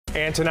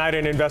And tonight,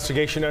 an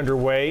investigation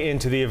underway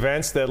into the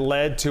events that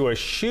led to a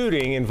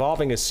shooting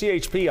involving a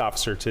CHP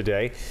officer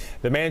today.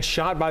 The man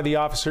shot by the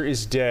officer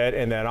is dead,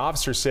 and that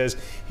officer says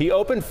he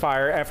opened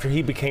fire after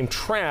he became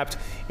trapped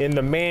in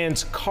the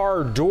man's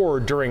car door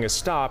during a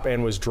stop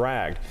and was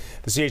dragged.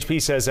 The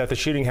CHP says that the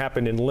shooting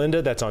happened in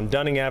Linda, that's on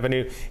Dunning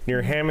Avenue,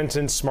 near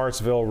Hammonton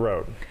Smartsville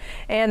Road.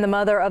 And the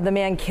mother of the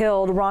man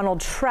killed,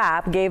 Ronald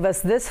Trapp, gave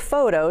us this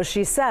photo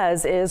she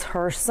says is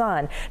her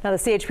son. Now, the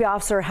CHP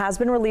officer has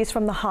been released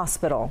from the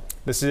hospital.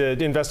 This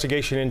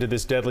investigation into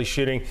this deadly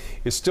shooting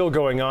is still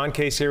going on.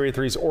 KCRA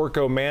 3's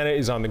Orko Manna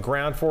is on the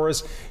ground for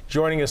us,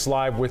 joining us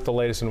live with the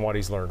latest in what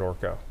he's learned.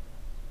 Orko.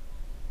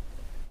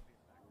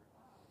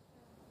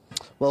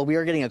 Well, we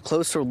are getting a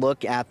closer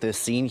look at the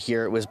scene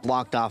here. It was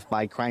blocked off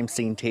by crime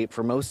scene tape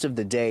for most of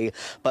the day,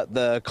 but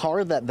the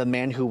car that the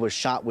man who was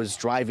shot was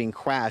driving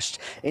crashed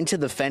into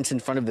the fence in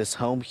front of this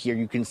home here.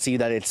 You can see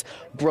that it's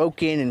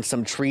broken and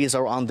some trees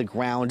are on the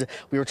ground.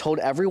 We were told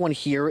everyone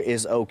here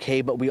is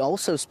okay, but we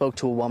also spoke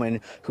to a woman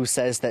who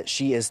says that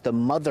she is the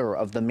mother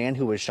of the man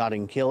who was shot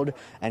and killed,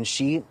 and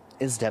she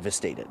is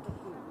devastated.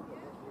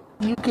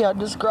 You can't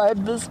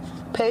describe this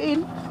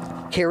pain.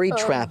 Carrie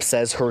Trapp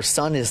says her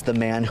son is the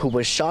man who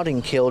was shot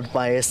and killed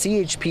by a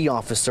CHP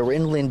officer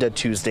in Linda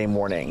Tuesday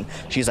morning.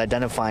 She's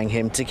identifying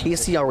him to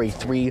KCRA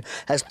 3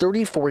 as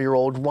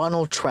 34-year-old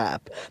Ronald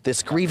Trapp.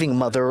 This grieving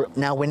mother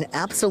now in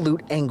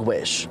absolute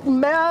anguish.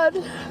 Mad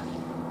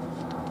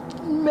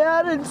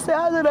and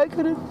sad that I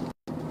couldn't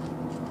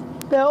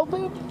help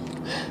him.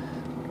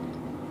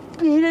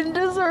 He didn't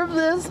deserve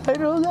this, I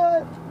know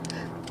that.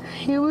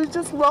 He was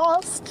just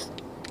lost.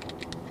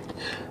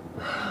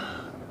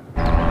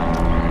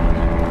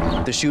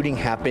 The shooting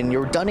happened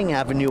near Dunning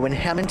Avenue and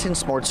Hammonton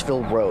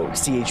Smartsville Road.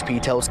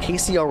 CHP tells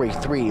KCRA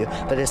 3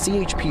 that a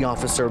CHP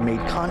officer made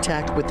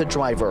contact with the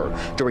driver.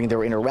 During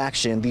their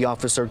interaction, the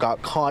officer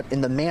got caught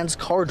in the man's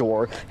car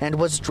door and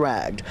was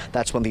dragged.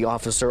 That's when the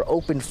officer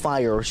opened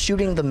fire,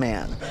 shooting the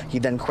man. He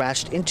then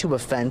crashed into a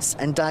fence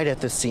and died at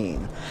the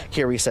scene.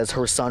 Carrie says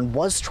her son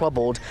was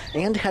troubled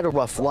and had a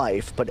rough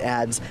life, but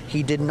adds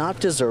he did not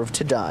deserve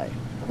to die.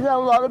 He's had a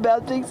lot of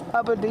bad things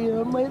happen to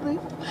him lately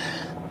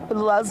in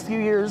the last few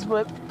years,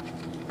 but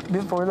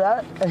before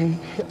that,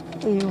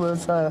 he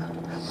was,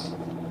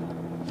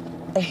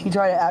 he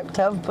tried to act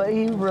tough, but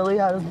he really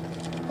had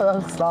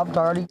a soft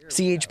heart.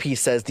 CHP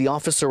says the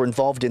officer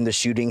involved in the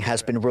shooting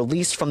has been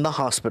released from the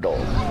hospital.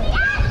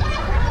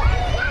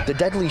 The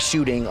deadly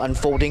shooting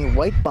unfolding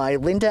right by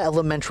Linda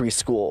Elementary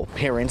School.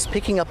 Parents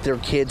picking up their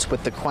kids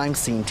with the crime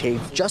scene tape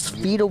just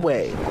feet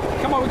away.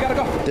 Come on, we gotta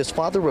go. This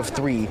father of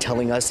 3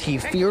 telling us he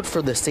feared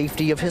for the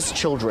safety of his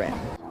children.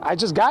 I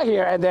just got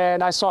here and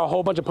then I saw a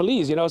whole bunch of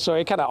police, so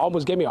it kind of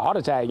almost gave me a heart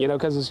attack,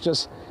 because it's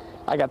just,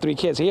 I got 3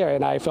 kids here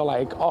and I feel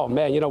like, oh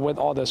man, with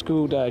all the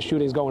school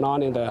shootings going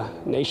on in the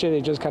nation,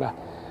 it just kind of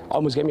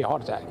almost gave me a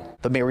heart attack.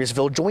 The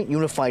Marysville Joint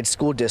Unified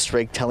School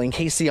District telling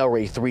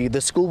KCRA 3 the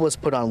school was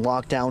put on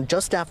lockdown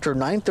just after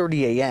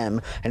 9:30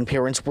 a.m. and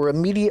parents were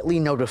immediately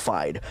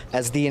notified.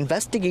 As the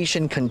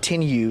investigation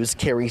continues,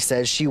 Carrie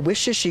says she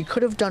wishes she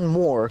could have done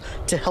more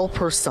to help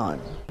her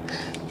son.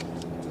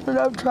 And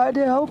I've tried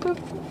to help him,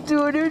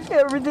 doing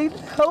everything to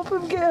help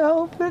him get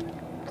help, and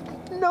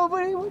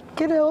nobody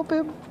can help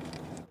him.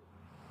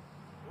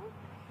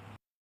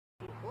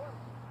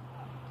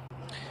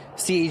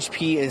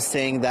 CHP is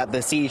saying that the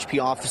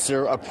CHP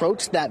officer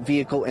approached that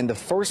vehicle in the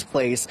first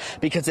place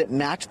because it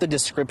matched the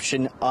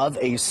description of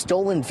a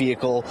stolen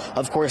vehicle.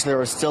 Of course, there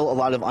are still a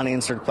lot of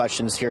unanswered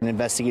questions here, and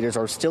investigators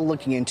are still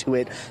looking into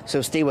it,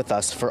 so stay with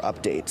us for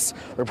updates.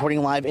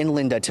 Reporting live in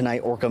Linda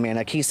tonight, Orko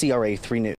Manna, KCRA 3 News.